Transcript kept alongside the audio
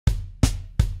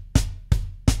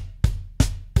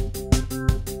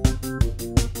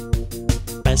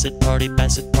Basset party,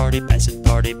 Basset party, Basset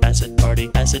party, Basset party,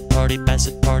 Basset party,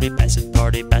 Basset party, Basset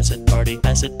party, Basset party,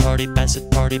 Basset party,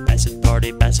 Basset party, Basset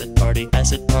party, Basset party,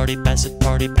 Basset party, Basset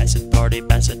party, Basset party,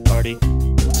 Basset party.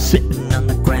 Sitting on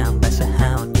the ground, Basset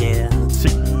Hound, yeah.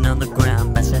 Sitting on the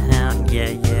ground, Basset Hound, yeah,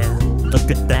 yeah. Look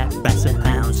at that Basset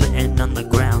Hound sitting on the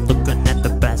ground. Looking at the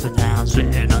Basset Hound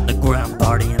sitting on the ground,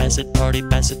 partying. Basset party,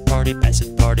 Basset party,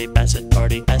 Basset party, Basset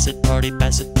party, Basset party,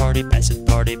 Basset party, Basset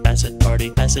party, Basset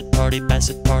party, Basset party,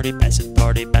 Basset party, Basset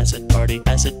party, Basset party,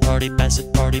 Basset party,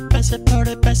 Basset party, Basset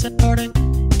party, Basset party.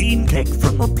 Eating cake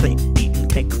from a plate, eating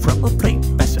cake from a plate.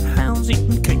 Basset Hounds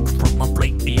eating cake from a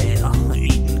plate, yeah.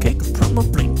 Eating cake from a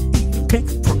plate, eating cake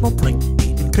from a plate,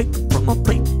 eating cake from a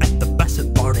plate at the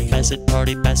Basset party. Basset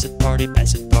party, Basset party,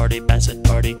 Basset party, Basset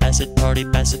party, Basset party,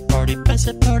 Basset party,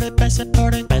 Basset party, Basset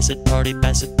party, Basset party,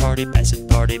 Basset party, Basset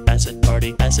party, Basset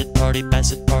party, Basset party,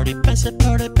 Basset party, Basset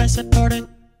party, Basset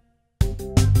party.